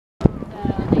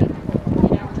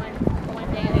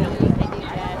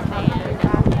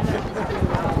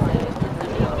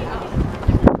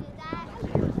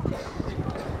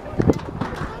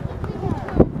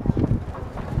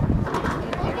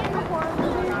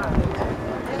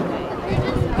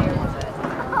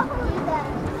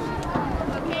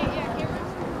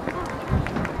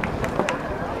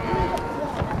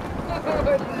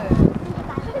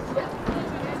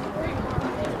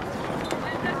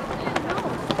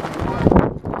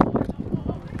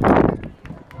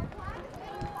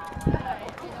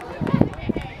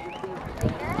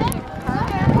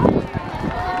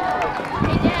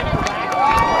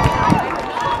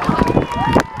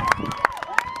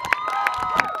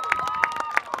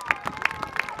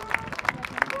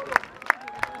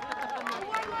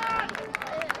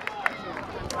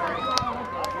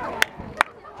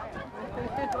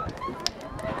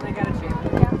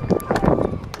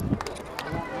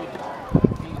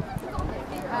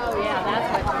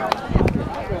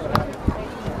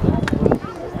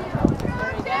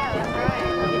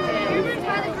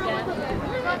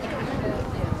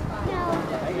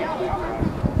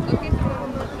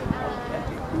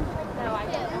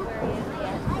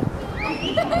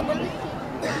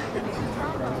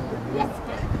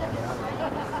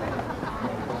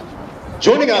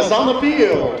Joining us on the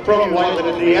field from Whiteland,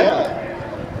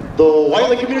 Indiana, the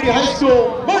Whiteland Community High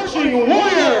School Marching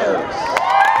Warriors.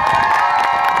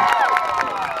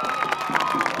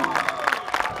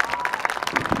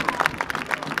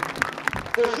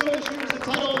 Their show this year is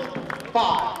entitled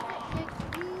 5.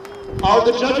 Are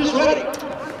the judges ready?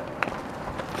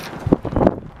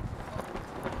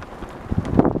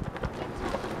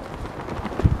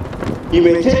 You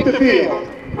may take the field.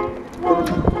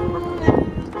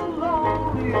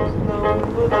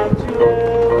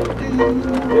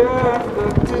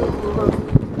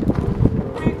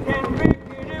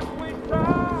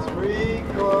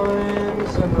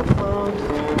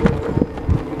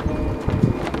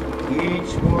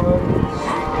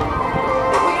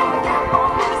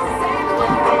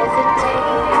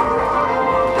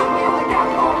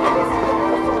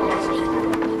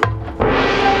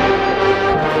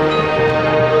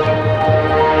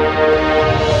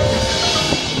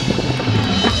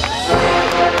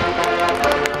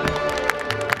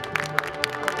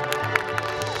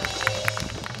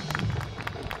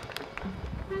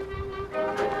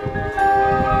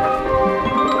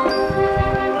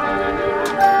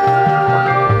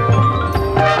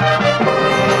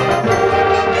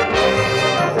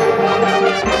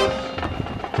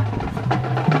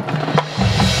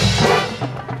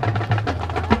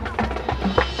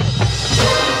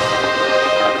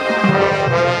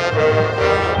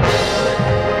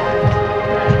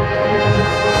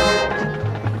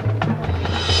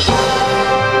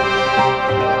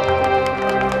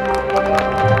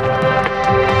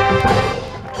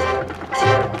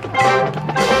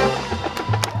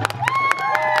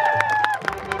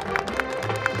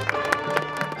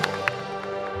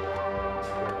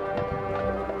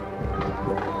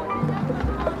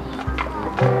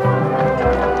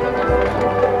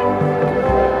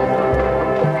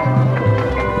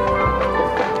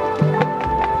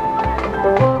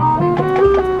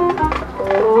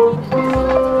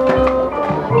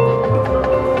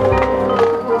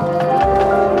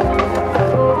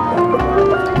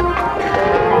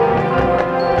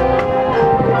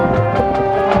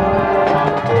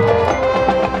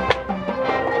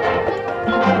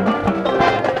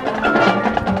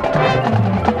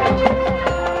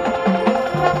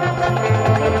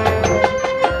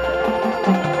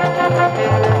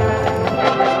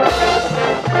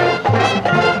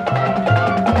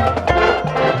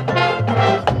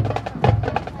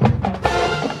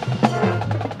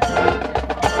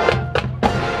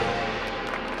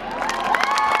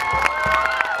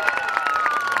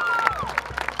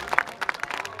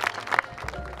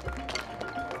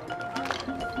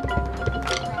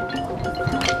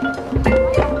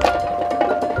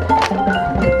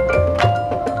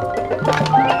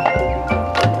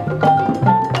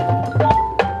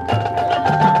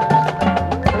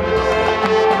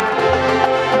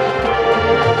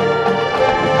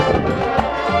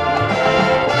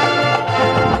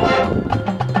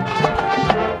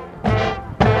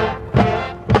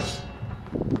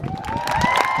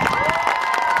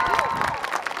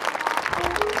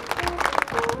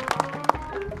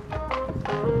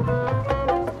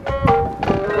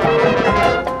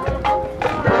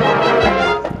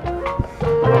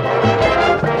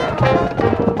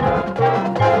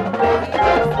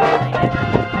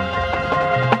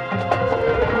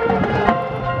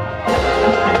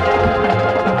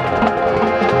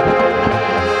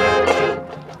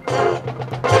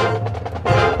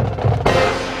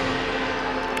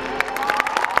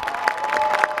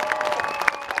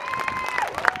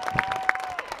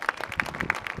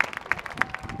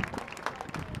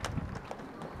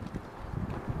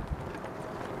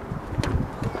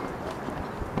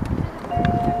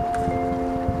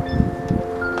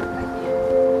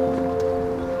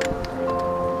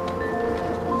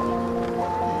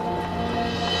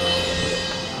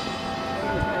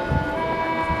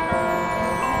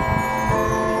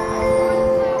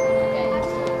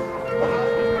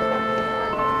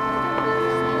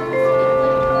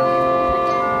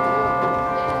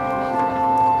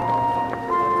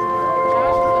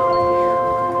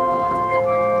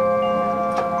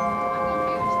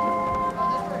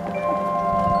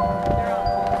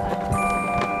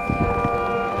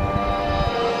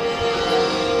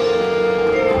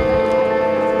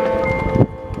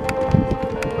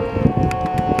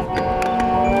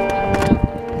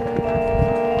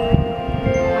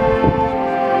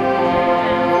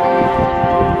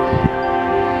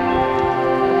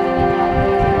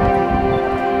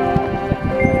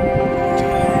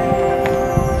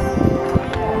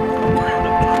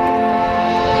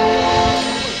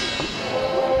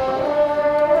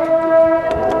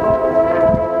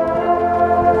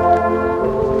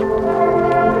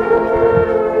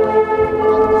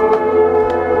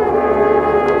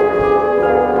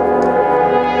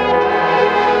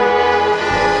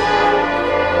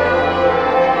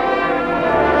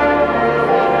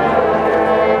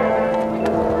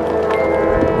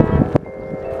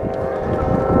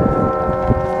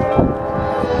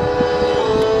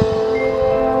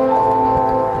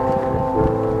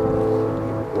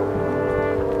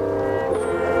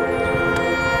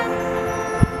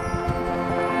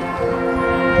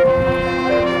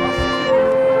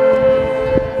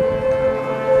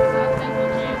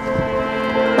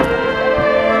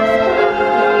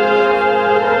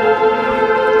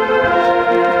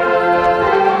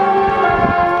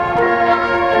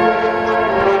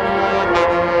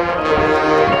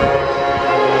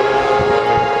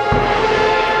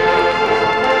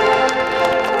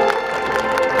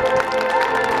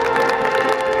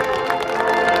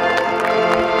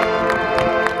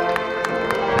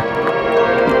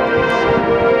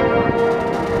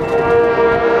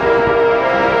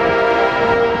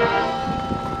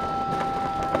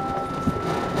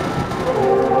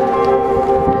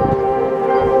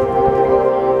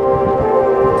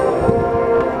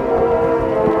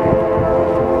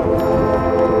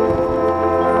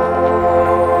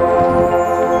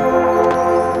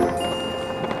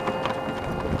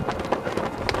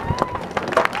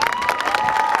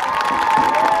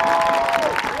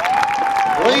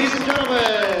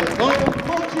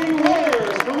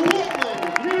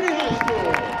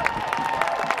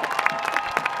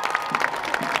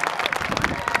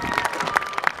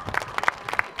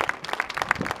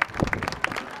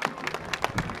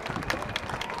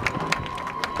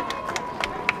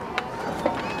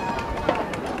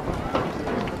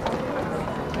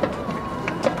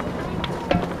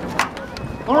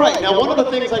 All right, now one of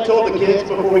the things I told the kids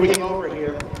before we came over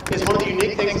here is one of the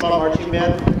unique things about marching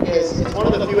band is it's one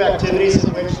of the few activities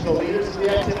in which the leaders of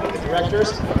the activity, the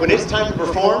directors, when it's time to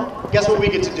perform, guess what we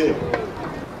get to do?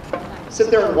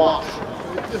 Sit there and watch.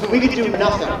 We could do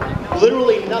nothing,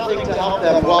 literally nothing to help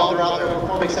them while they're out there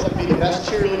performing except to be the best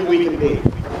cheerleader we can be.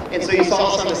 And so you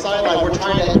saw us on the sideline, we're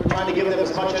trying to give them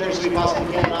as much energy as we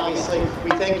possibly can. Obviously, we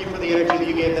thank you for the energy that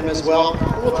you gave them as well.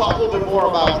 And we'll talk a little bit more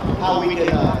about how we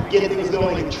can get things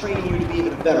going and train you to be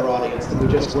even a better audience than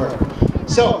we just were.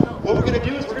 So what we're going to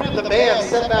do is we're going to have the band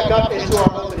set back up into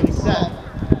our opening set.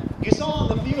 You saw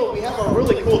on the field, we have our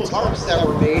really cool tarps that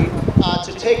were made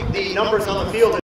to take the numbers on the field